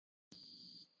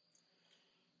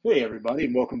Hey, everybody,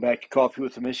 and welcome back to Coffee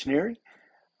with a Missionary.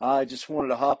 I just wanted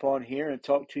to hop on here and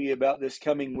talk to you about this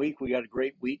coming week. We got a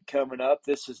great week coming up.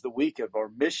 This is the week of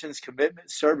our missions commitment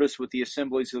service with the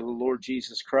Assemblies of the Lord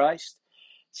Jesus Christ.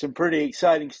 Some pretty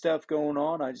exciting stuff going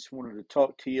on. I just wanted to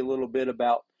talk to you a little bit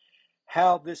about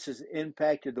how this has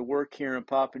impacted the work here in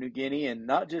Papua New Guinea, and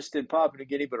not just in Papua New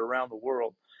Guinea, but around the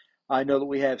world. I know that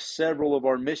we have several of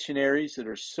our missionaries that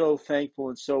are so thankful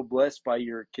and so blessed by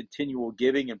your continual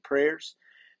giving and prayers.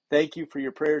 Thank you for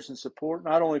your prayers and support,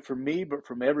 not only from me, but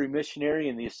from every missionary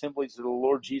in the assemblies of the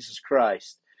Lord Jesus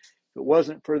Christ. If it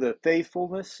wasn't for the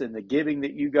faithfulness and the giving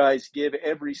that you guys give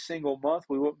every single month,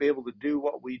 we wouldn't be able to do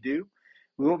what we do.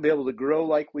 We wouldn't be able to grow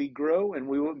like we grow, and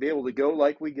we wouldn't be able to go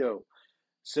like we go.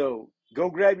 So go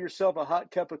grab yourself a hot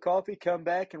cup of coffee, come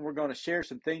back, and we're going to share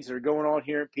some things that are going on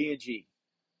here in PNG.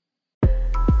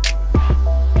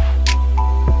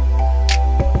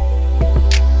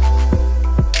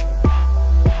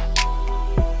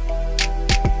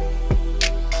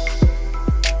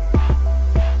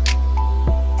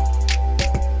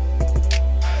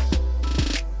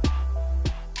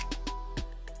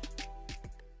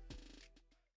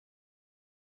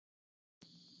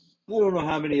 I don't know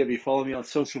how many of you follow me on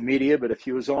social media, but if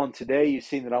you was on today, you've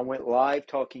seen that I went live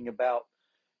talking about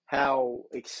how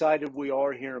excited we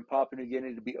are here in Papua New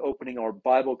Guinea to be opening our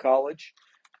Bible college.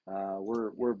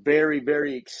 We're very,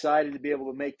 very excited to be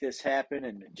able to make this happen,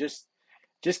 and just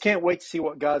can't wait to see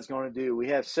what God's going to do. We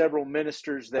have several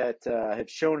ministers that have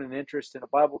shown an interest in a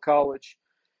Bible college.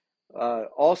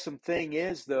 Awesome thing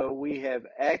is, though, we have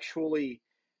actually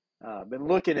been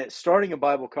looking at starting a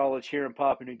Bible college here in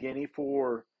Papua New Guinea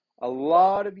for a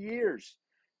lot of years.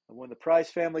 When the Price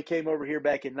family came over here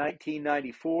back in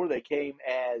 1994, they came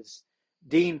as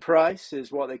Dean Price,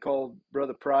 is what they called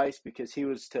Brother Price, because he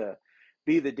was to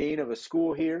be the dean of a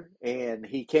school here. And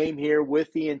he came here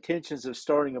with the intentions of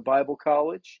starting a Bible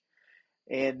college.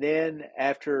 And then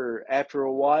after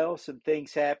a while, some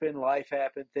things happened, life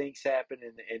happened, things happened,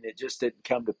 and it just didn't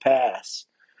come to pass.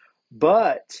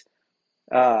 But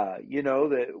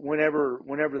that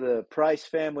whenever the Price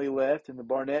family left and the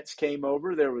Barnetts came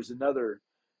over, there was another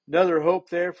hope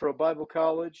there for a Bible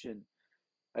college. And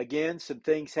again, some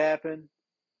things happen.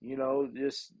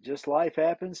 Just life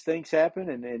happens, things happen,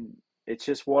 and it's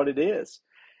just what it is.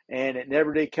 And it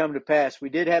never did come to pass. We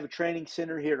did have a training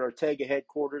center here at Ortega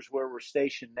headquarters where we're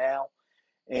stationed now.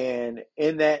 And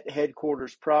in that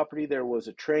headquarters property, there was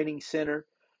a training center.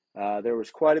 There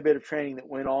was quite a bit of training that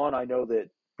went on. I know that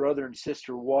Brother and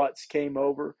Sister Watts came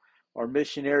over, our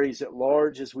missionaries at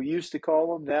large, as we used to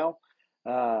call them. Now,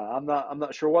 I'm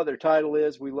not sure what their title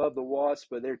is. We love the Watts,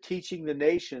 but they're teaching the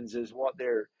nations is what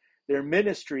their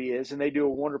ministry is, and they do a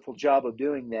wonderful job of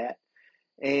doing that.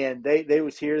 And they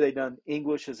was here. They done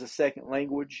English as a second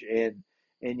language, and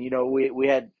we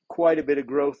had quite a bit of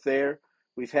growth there.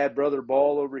 We've had Brother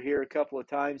Ball over here a couple of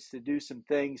times to do some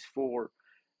things for,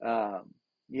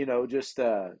 just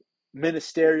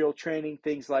ministerial training,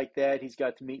 things like that. He's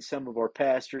got to meet some of our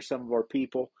pastors, some of our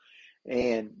people,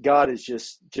 and God is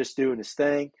just doing his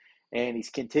thing, and he's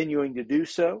continuing to do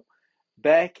so.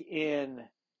 Back in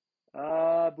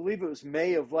I believe it was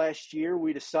May of last year,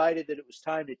 we decided that it was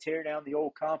time to tear down the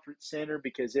old conference center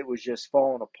because it was just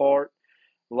falling apart.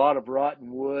 A lot of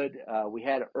rotten wood. We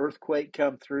had an earthquake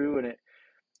come through, and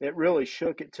it really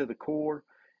shook it to the core,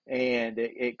 and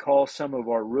it caused some of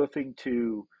our roofing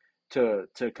to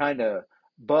kind of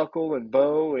buckle and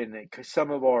bow, and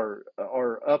some of our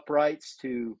uprights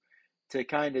to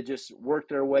kind of just work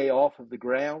their way off of the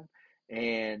ground.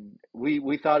 And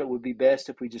we thought it would be best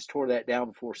if we just tore that down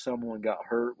before someone got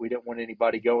hurt. We didn't want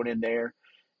anybody going in there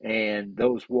and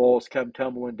those walls come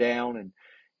tumbling down. And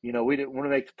we didn't want to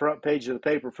make the front page of the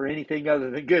paper for anything other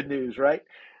than good news, right?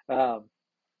 Um,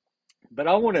 but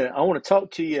I want to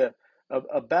talk to you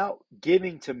about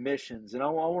giving to missions, and I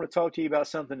want to talk to you about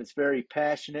something that's very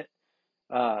passionate,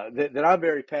 that I'm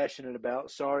very passionate about.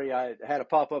 Sorry, I had a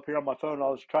pop up here on my phone. I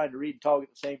was trying to read and talk at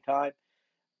the same time.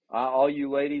 All you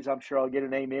ladies, I'm sure I'll get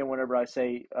an amen whenever I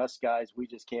say us guys. We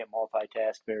just can't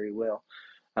multitask very well.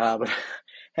 But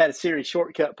had a Siri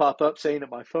shortcut pop up saying that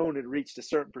my phone had reached a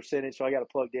certain percentage, so I got it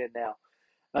plugged in now.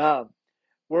 Um,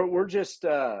 we're just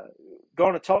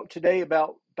going to talk today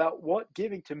about what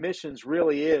giving to missions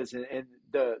really is, and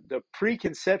the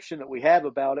preconception that we have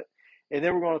about it, and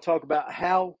then we're going to talk about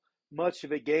how much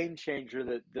of a game changer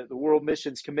that the World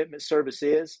Missions Commitment Service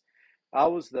is. I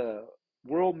was the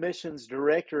World Missions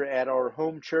Director at our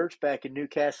home church back in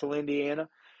Newcastle, Indiana,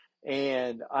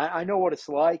 and I know what it's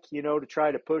like, to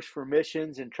try to push for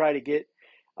missions and try to get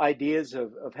ideas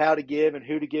of how to give and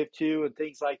who to give to and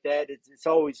things like that. It's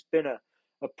always been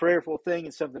a prayerful thing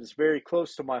and something that's very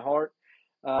close to my heart.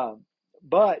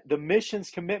 But the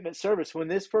missions commitment service, when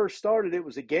this first started, it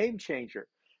was a game changer.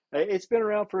 It's been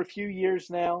around for a few years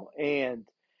now, and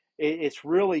it's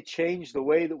really changed the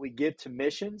way that we give to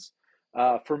missions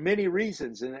for many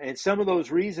reasons. And some of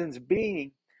those reasons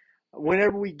being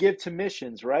whenever we give to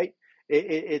missions, right?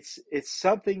 It's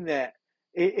something that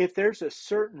if there's a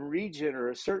certain region or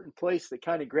a certain place that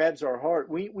kind of grabs our heart,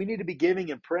 we need to be giving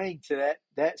and praying to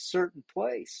that certain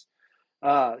place.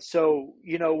 So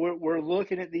we're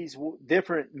looking at these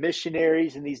different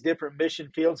missionaries and these different mission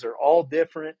fields. They're all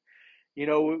different.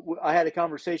 I had a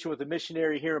conversation with a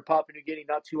missionary here in Papua New Guinea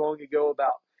not too long ago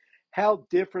about how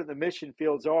different the mission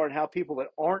fields are and how people that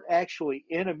aren't actually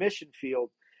in a mission field,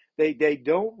 they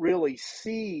don't really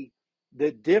see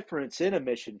the difference in a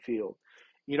mission field.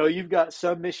 You've got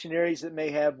some missionaries that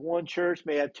may have one church,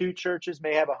 may have two churches,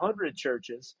 may have 100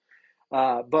 churches,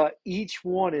 but each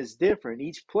one is different.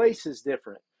 Each place is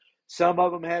different. Some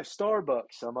of them have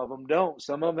Starbucks, some of them don't.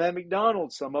 Some of them have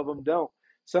McDonald's, some of them don't.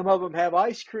 Some of them have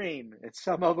ice cream, and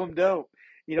some of them don't.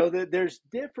 There's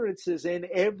differences in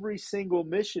every single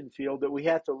mission field that we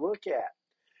have to look at.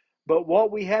 But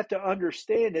what we have to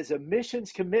understand is a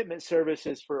missions commitment service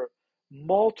is for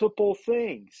multiple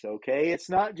things, okay? It's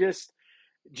not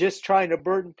just trying to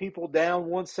burden people down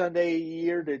one Sunday a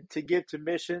year to give to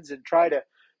missions and try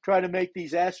to make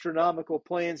these astronomical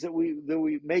plans that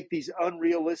we make these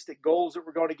unrealistic goals that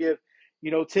we're going to give,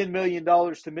 $10 million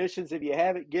to missions. If you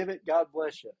have it, give it. God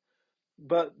bless you.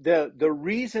 But the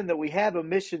reason that we have a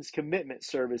missions commitment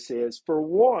service is, for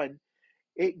one,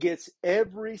 it gets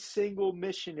every single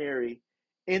missionary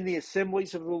in the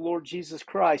assemblies of the Lord Jesus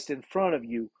Christ in front of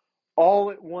you all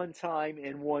at one time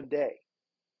in one day.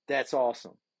 That's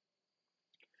awesome.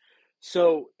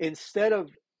 So instead of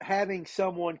having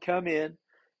someone come in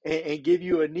and give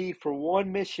you a need for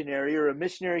one missionary, or a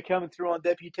missionary coming through on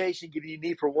deputation give you a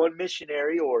need for one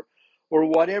missionary, or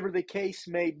whatever the case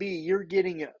may be, you're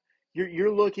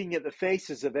looking at the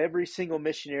faces of every single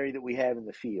missionary that we have in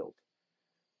the field.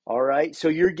 All right, so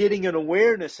you're getting an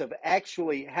awareness of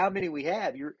actually how many we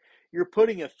have. You're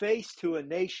putting a face to a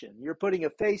nation. You're putting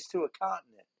a face to a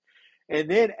continent. And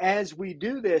then as we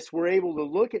do this, we're able to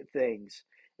look at things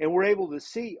and we're able to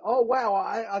see, oh, wow,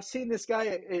 I've seen this guy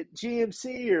at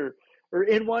GMC or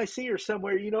NYC or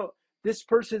somewhere. This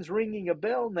person's ringing a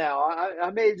bell now.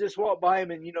 I may have just walked by him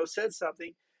and, said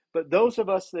something. But those of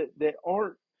us that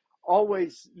aren't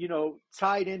always,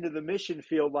 tied into the mission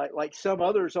field like some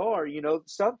others are,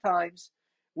 sometimes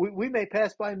we may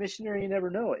pass by a missionary and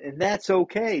never know it. And that's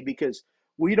okay, because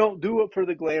we don't do it for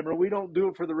the glamour. We don't do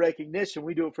it for the recognition.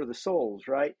 We do it for the souls,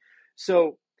 right?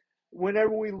 So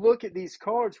whenever we look at these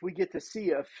cards, we get to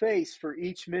see a face for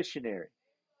each missionary.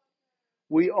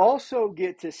 We also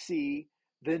get to see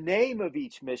the name of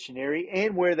each missionary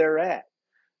and where they're at.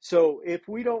 So if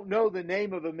we don't know the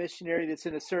name of a missionary that's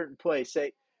in a certain place,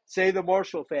 say the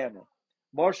Marshall family.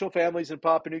 Marshall family's in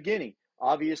Papua New Guinea.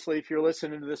 Obviously, if you're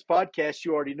listening to this podcast,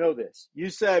 you already know this. You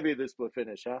savvy this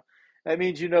finish, huh? That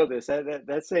means you know this.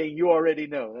 That's saying you already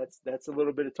know. That's a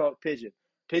little bit of talk pigeon.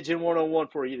 Pigeon 101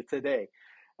 for you today.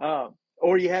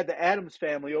 Or you had the Adams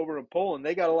family over in Poland.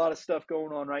 They got a lot of stuff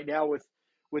going on right now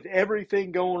with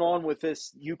everything going on with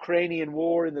this Ukrainian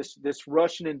war and this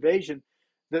Russian invasion.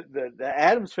 The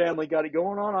Adams family got it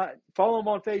going on. Follow them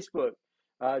on Facebook.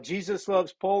 Jesus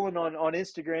Loves Poland on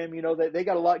Instagram. They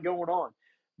got a lot going on.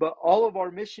 But all of our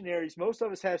missionaries, most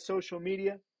of us have social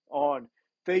media on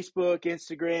Facebook,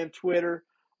 Instagram, Twitter,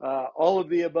 all of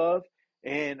the above.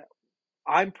 And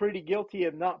I'm pretty guilty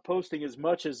of not posting as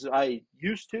much as I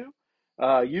used to.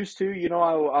 I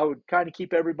would kind of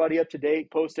keep everybody up to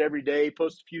date, post every day,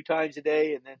 post a few times a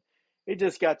day. And then it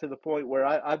just got to the point where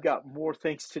I've got more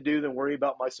things to do than worry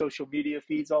about my social media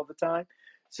feeds all the time.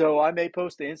 So I may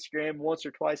post to Instagram once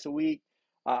or twice a week.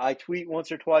 I tweet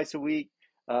once or twice a week.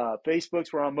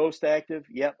 Facebook's where I'm most active.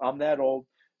 Yep, I'm that old.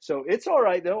 So it's all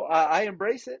right, though. I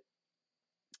embrace it.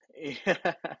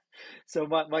 Yeah. So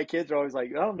my kids are always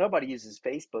like, oh, nobody uses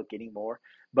Facebook anymore.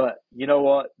 But you know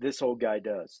what? This old guy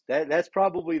does. That's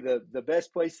probably the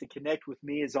best place to connect with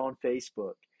me is on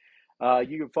Facebook.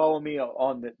 You can follow me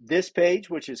on this page,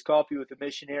 which is Coffee with a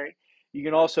Missionary. You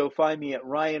can also find me at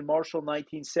Ryan Marshall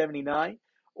 1979,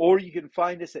 or you can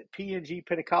find us at PNG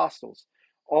Pentecostals.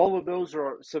 All of those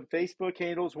are some Facebook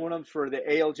handles. One of them's for the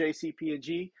ALJC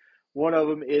PNG. One of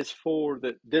them is for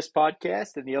this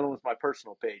podcast, and the other one's my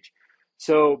personal page.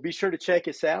 So be sure to check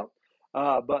us out.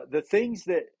 But the things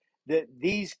that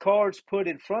these cards put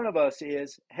in front of us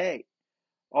is, hey,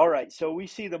 all right, so we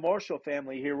see the Marshall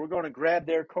family here. We're going to grab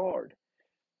their card.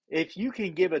 If you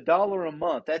can give $1 a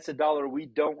month, that's $1 we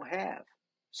don't have.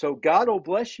 So God will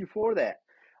bless you for that.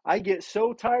 I get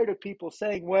so tired of people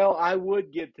saying, well, I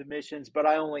would give to missions, but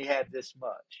I only have this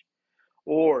much.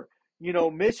 Or,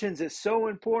 missions is so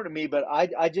important to me, but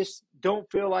I just don't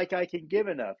feel like I can give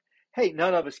enough. Hey,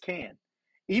 none of us can.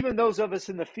 Even those of us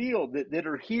in the field that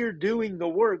are here doing the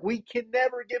work, we can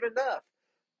never give enough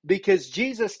because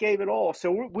Jesus gave it all.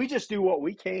 So we just do what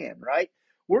we can, right?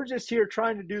 We're just here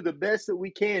trying to do the best that we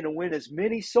can to win as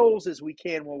many souls as we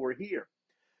can while we're here.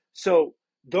 So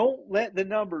don't let the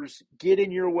numbers get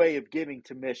in your way of giving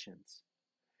to missions.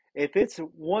 If it's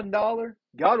 $1,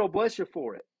 God will bless you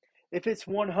for it. If it's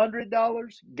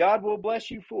 $100, God will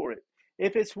bless you for it.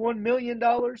 If it's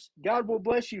 $1,000,000, God will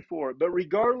bless you for it. But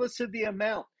regardless of the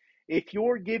amount, if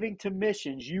you're giving to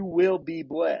missions, you will be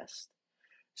blessed.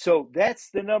 So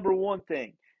that's the number one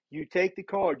thing. You take the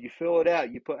card, you fill it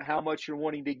out, you put how much you're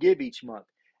wanting to give each month.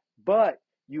 But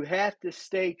you have to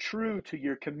stay true to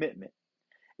your commitment.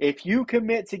 If you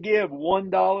commit to give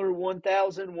 $1,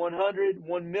 1,000, 100,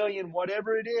 1,000,000,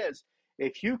 whatever it is,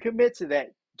 if you commit to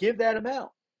that, give that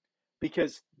amount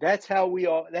because that's how we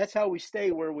are. That's how we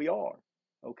stay where we are.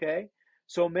 Okay.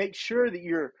 So make sure that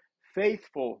you're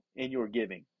faithful in your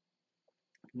giving.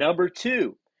 Number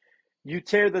two, you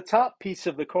tear the top piece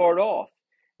of the card off.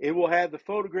 It will have the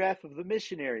photograph of the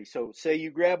missionary. So say you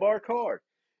grab our card,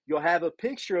 you'll have a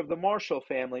picture of the Marshall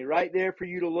family right there for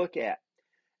you to look at.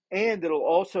 And it'll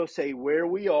also say where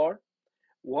we are,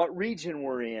 what region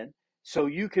we're in, so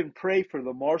you can pray for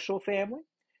the Marshall family,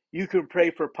 you can pray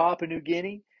for Papua New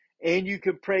Guinea, and you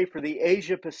can pray for the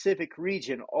Asia Pacific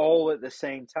region all at the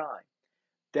same time.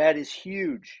 That is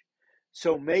huge.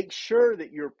 So make sure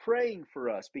that you're praying for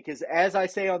us because, as I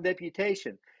say on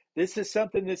deputation, this is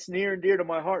something that's near and dear to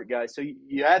my heart, guys. So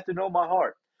you have to know my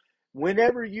heart.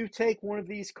 Whenever you take one of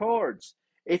these cards,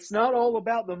 it's not all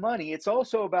about the money, it's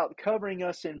also about covering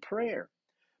us in prayer.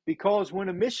 Because when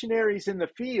a missionary's in the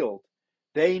field,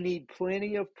 they need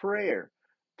plenty of prayer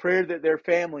that their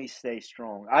families stay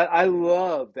strong. I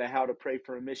love the How to Pray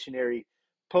for a Missionary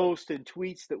posts and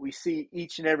tweets that we see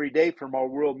each and every day from our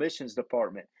World Missions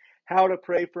Department. How to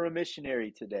pray for a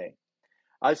missionary today.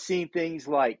 I've seen things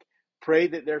like pray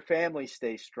that their family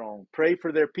stays strong, pray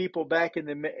for their people back in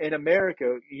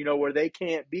America, where they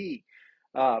can't be,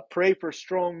 pray for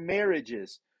strong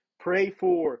marriages, pray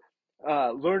for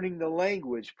learning the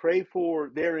language, pray for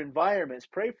their environments,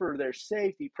 pray for their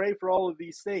safety, pray for all of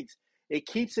these things. It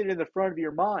keeps it in the front of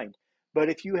your mind. But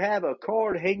if you have a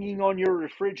card hanging on your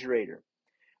refrigerator,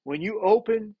 when you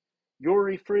open your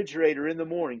refrigerator in the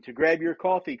morning to grab your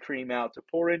coffee cream out to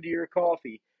pour into your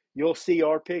coffee, you'll see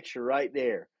our picture right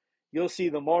there. You'll see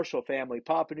the Marshall family,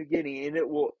 Papua New Guinea, and it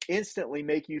will instantly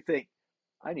make you think,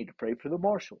 I need to pray for the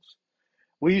Marshalls.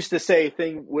 We used to say a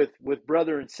thing with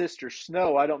brother and sister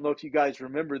Snow. I don't know if you guys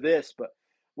remember this, but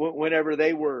whenever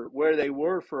they were where they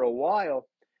were for a while,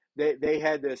 they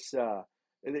had this,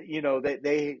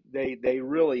 they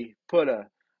really put a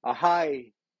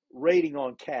high rating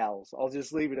on cows. I'll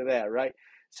just leave it at that, right?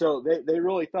 So they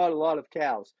really thought a lot of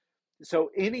cows.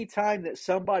 So anytime that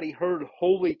somebody heard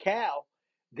holy cow,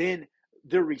 then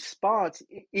the response,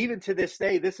 even to this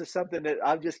day, this is something that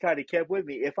I've just kind of kept with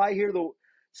me. If I hear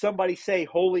somebody say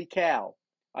holy cow,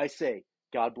 I say,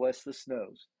 God bless the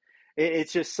Snows.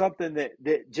 It's just something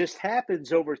that just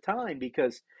happens over time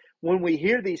because when we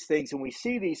hear these things and we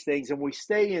see these things and we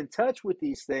stay in touch with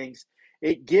these things,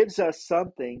 it gives us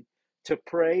something to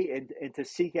pray and to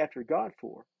seek after God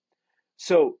for.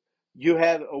 So you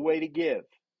have a way to give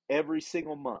every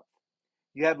single month.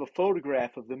 You have a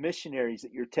photograph of the missionaries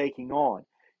that you're taking on.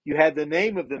 You have the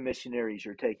name of the missionaries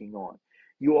you're taking on.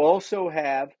 You also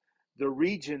have the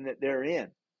region that they're in.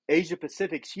 Asia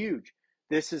Pacific's huge.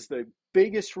 This is the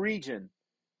biggest region.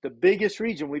 The biggest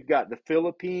region. We've got the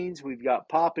Philippines. We've got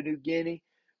Papua New Guinea.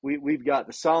 We've got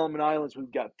the Solomon Islands.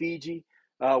 We've got Fiji.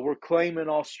 We're claiming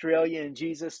Australia in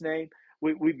Jesus' name.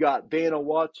 We've got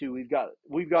Vanuatu.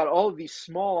 We've got all of these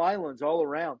small islands all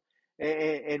around,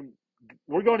 and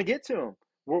we're going to get to them.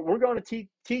 We're going to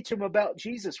teach them about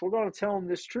Jesus. We're going to tell them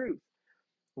this truth.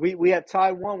 We have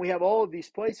Taiwan. We have all of these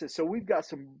places. So we've got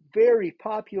some very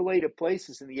populated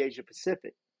places in the Asia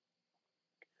Pacific.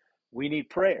 We need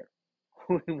prayer.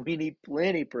 We need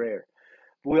plenty of prayer.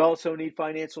 We also need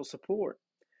financial support.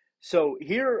 So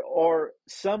here are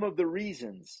some of the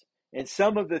reasons and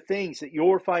some of the things that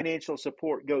your financial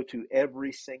support go to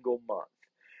every single month.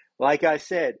 Like I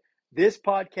said, this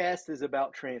podcast is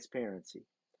about transparency.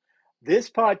 This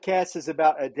podcast is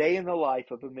about a day in the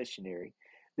life of a missionary.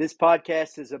 This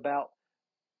podcast is about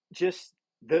just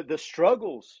the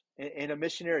struggles in a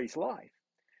missionary's life.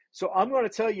 So I'm going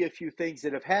to tell you a few things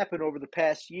that have happened over the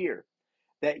past year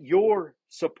that your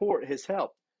support has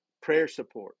helped. prayer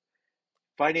support,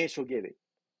 financial giving,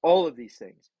 all of these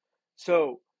things.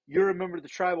 So you remember the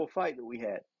tribal fight that we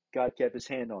had. God kept his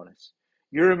hand on us.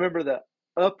 You remember the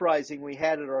uprising we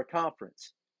had at our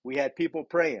conference. We had people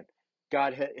praying.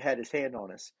 God had his hand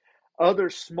on us. Other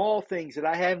small things that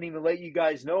I haven't even let you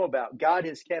guys know about, God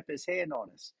has kept his hand on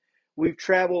us. We've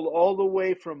traveled all the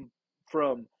way from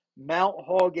Mount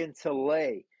Hagen to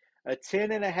Leh, a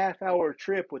 10.5 hour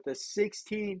trip with a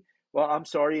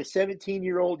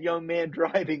 17-year-old young man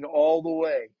driving all the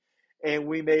way, and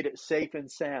we made it safe and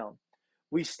sound.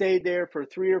 We stayed there for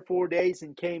 3 or 4 days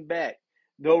and came back.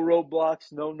 No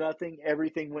roadblocks, no nothing.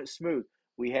 Everything went smooth.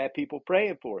 We had people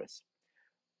praying for us.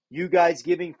 You guys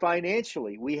giving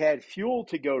financially. We had fuel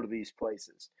to go to these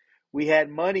places. We had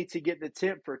money to get the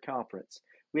tent for conference.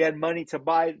 We had money to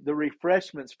buy the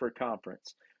refreshments for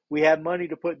conference. We had money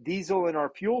to put diesel in our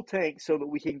fuel tank so that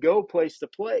we can go place to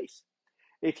place.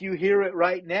 If you hear it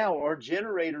right now, our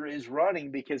generator is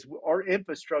running because our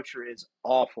infrastructure is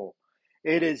awful.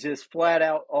 It is just flat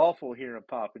out awful here in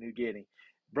Papua New Guinea.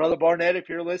 Brother Barnett, if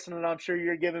you're listening, I'm sure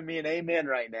you're giving me an amen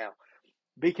right now.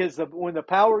 Because when the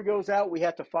power goes out, we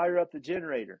have to fire up the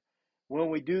generator. When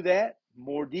we do that,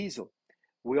 more diesel.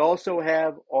 We also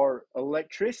have our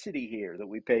electricity here that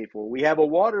we pay for. We have a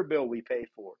water bill we pay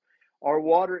for. Our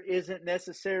water isn't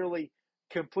necessarily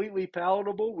completely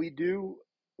palatable. We do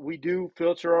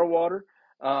filter our water,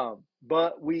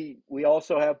 but we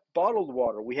also have bottled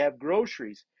water. We have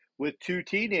groceries with two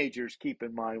teenagers. Keep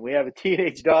in mind, we have a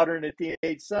teenage daughter and a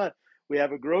teenage son. We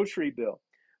have a grocery bill.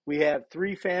 We have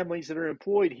 3 families that are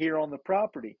employed here on the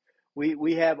property.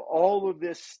 We have all of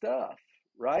this stuff,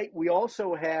 right? We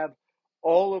also have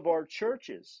all of our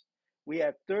churches. We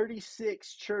have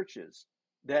 36 churches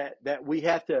that we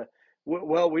have to,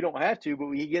 well, we don't have to, but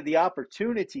we get the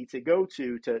opportunity to go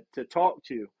to talk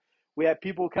to. We have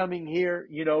people coming here,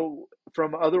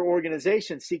 from other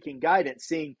organizations seeking guidance,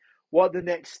 seeing what the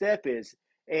next step is.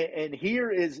 And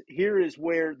here is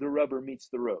where the rubber meets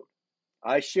the road.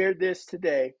 I shared this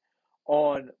today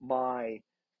on my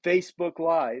Facebook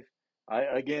Live.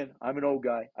 I'm an old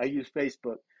guy. I use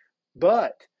Facebook.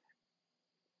 But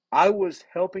I was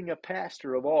helping a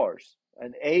pastor of ours,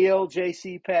 an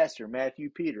ALJC pastor, Matthew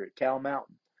Peter at Cal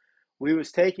Mountain. We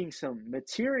was taking some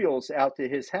materials out to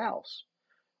his house.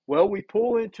 Well, we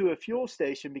pull into a fuel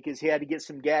station because he had to get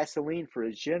some gasoline for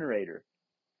his generator.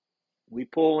 We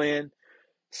pull in,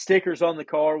 stickers on the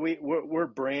car. We're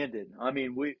branded. I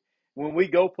mean, when we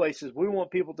go places, we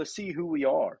want people to see who we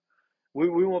are. We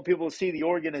want people to see the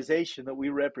organization that we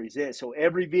represent. So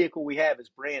every vehicle we have is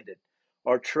branded.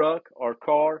 Our truck, our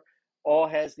car, all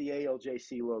has the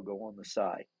ALJC logo on the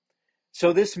side.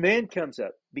 So this man comes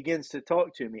up, begins to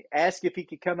talk to me, ask if he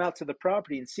could come out to the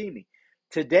property and see me.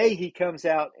 Today he comes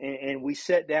out and we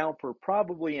sat down for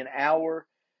probably an hour,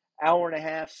 hour and a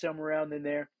half, somewhere around in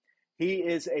there. He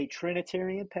is a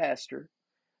Trinitarian pastor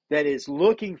that is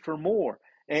looking for more.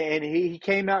 And he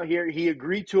came out here. He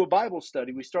agreed to a Bible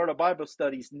study. We start our Bible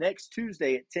studies next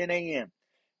Tuesday at 10 a.m.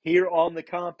 here on the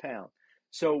compound.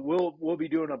 So we'll be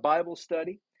doing a Bible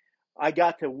study. I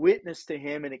got to witness to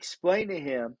him and explain to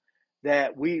him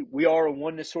that we are a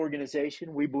oneness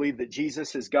organization. We believe that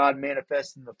Jesus is God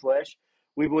manifest in the flesh.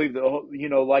 We believe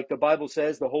that, like the Bible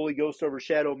says, the Holy Ghost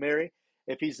overshadowed Mary.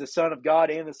 If he's the Son of God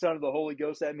and the Son of the Holy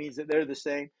Ghost, that means that they're the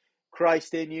same.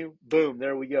 Christ in you, boom,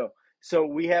 there we go. So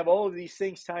we have all of these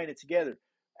things tying it together.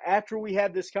 After we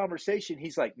have this conversation,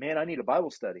 he's like, man, I need a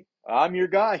Bible study. I'm your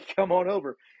guy. Come on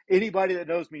over. Anybody that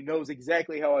knows me knows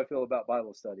exactly how I feel about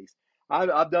Bible studies.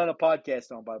 I've done a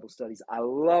podcast on Bible studies. I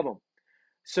love them.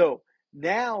 So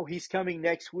now he's coming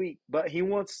next week, but he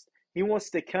wants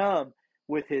to come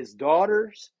with his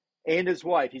daughters and his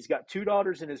wife. He's got 2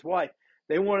 daughters and his wife.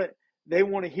 They want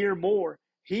to hear more.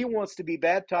 He wants to be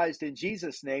baptized in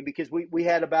Jesus' name because we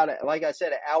had about, like I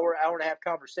said, an hour and a half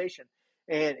conversation.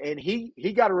 And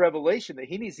he got a revelation that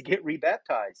he needs to get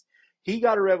rebaptized. He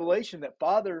got a revelation that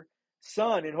Father,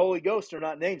 Son, and Holy Ghost are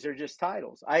not names, they're just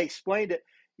titles. I explained it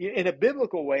in a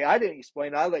biblical way. I didn't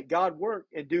explain it. I let God work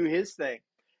and do his thing.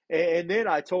 And then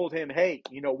I told him, hey,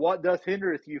 what doth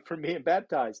hindereth you from being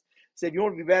baptized? I said, you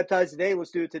want to be baptized today? Let's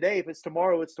do it today. If it's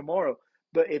tomorrow, it's tomorrow.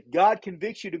 But if God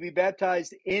convicts you to be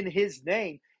baptized in his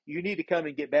name, you need to come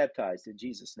and get baptized in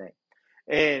Jesus' name.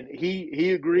 And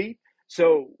he agreed.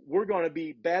 So we're going to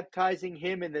be baptizing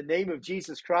him in the name of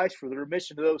Jesus Christ for the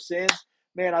remission of those sins.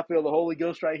 Man, I feel the Holy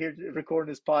Ghost right here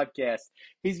recording this podcast.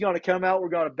 He's going to come out. We're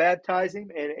going to baptize him,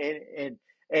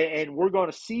 and we're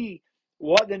going to see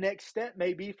what the next step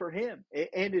may be for him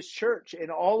and his church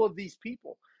and all of these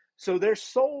people. So there's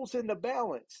souls in the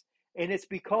balance. And it's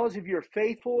because of your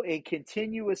faithful and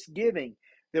continuous giving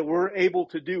that we're able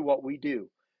to do what we do.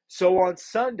 So on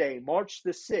Sunday, March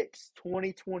the 6th,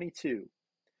 2022,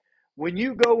 when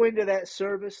you go into that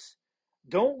service,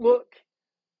 don't look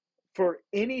for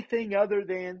anything other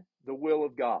than the will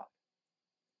of God.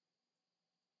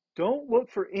 Don't look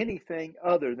for anything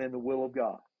other than the will of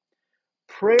God.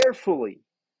 Prayerfully.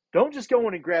 Don't just go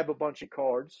in and grab a bunch of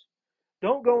cards.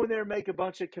 Don't go in there and make a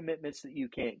bunch of commitments that you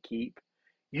can't keep.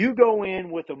 You go in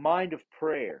with a mind of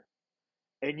prayer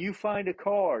and you find a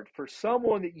card for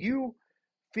someone that you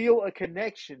feel a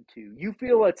connection to, you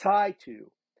feel a tie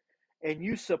to, and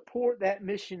you support that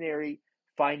missionary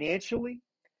financially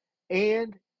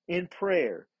and in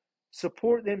prayer.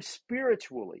 Support them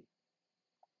spiritually.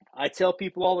 I tell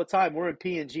people all the time, we're in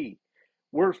PNG.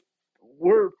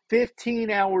 We're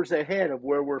 15 hours ahead of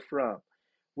where we're from.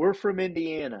 We're from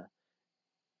Indiana,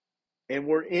 and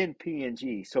we're in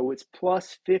PNG, so it's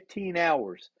plus 15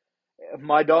 hours.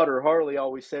 My daughter Harley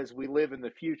always says we live in the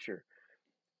future.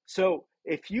 So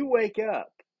if you wake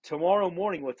up tomorrow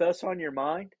morning with us on your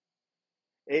mind,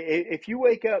 if you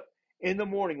wake up in the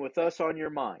morning with us on your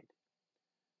mind,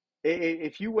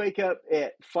 if you wake up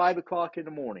at 5 o'clock in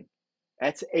the morning,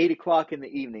 that's 8 o'clock in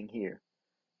the evening here,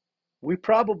 we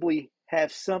probably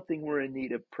have something we're in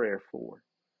need of prayer for.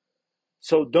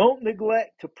 So don't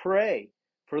neglect to pray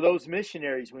for those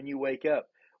missionaries when you wake up.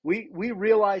 We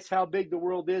realize how big the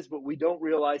world is, but we don't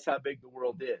realize how big the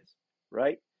world is,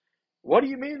 right? What do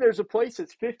you mean there's a place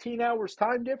that's 15 hours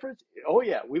time difference? Oh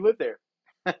yeah, we live there.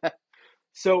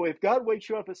 So if God wakes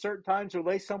you up at certain times or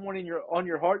lays someone on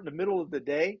your heart in the middle of the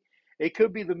day, it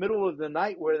could be the middle of the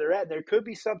night where they're at. There could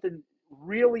be something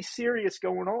really serious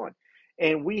going on.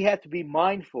 And we have to be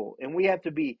mindful and we have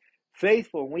to be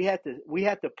faithful, and we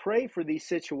have to pray for these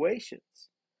situations.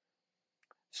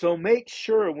 So make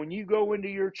sure when you go into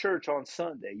your church on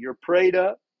Sunday, you're prayed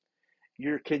up,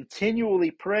 you're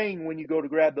continually praying when you go to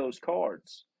grab those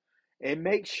cards, and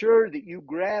make sure that you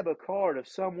grab a card of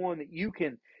someone that you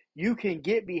can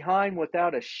get behind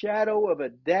without a shadow of a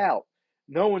doubt,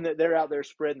 knowing that they're out there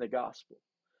spreading the gospel,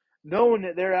 knowing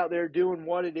that they're out there doing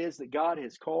what it is that God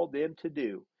has called them to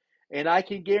do. And I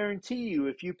can guarantee you,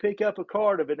 if you pick up a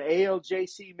card of an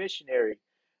ALJC missionary,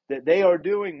 that they are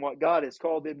doing what God has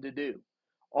called them to do.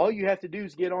 All you have to do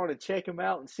is get on and check them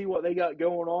out and see what they got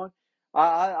going on.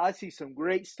 I see some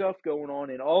great stuff going on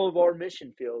in all of our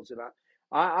mission fields, and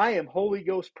I am Holy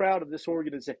Ghost proud of this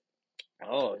organization.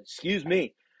 Oh, excuse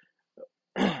me.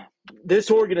 This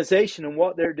organization and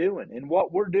what they're doing and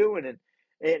what we're doing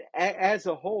and as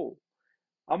a whole.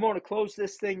 I'm going to close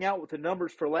this thing out with the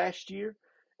numbers for last year.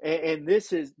 And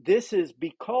this is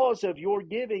because of your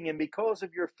giving and because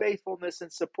of your faithfulness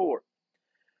and support.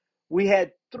 We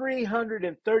had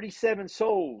 337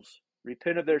 souls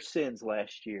repent of their sins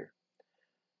last year.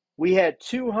 We had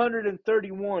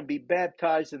 231 be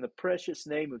baptized in the precious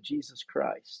name of Jesus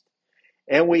Christ.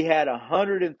 And we had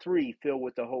 103 filled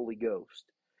with the Holy Ghost.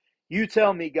 You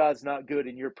tell me God's not good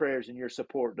and your prayers and your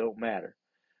support don't matter.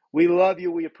 We love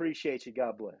you. We appreciate you.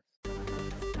 God bless.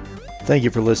 Thank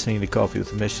you for listening to Coffee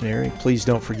with a Missionary. Please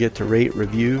don't forget to rate,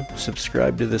 review,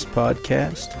 subscribe to this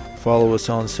podcast, follow us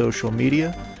on social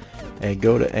media, and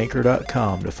go to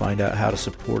anchor.com to find out how to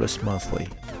support us monthly.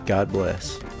 God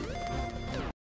bless.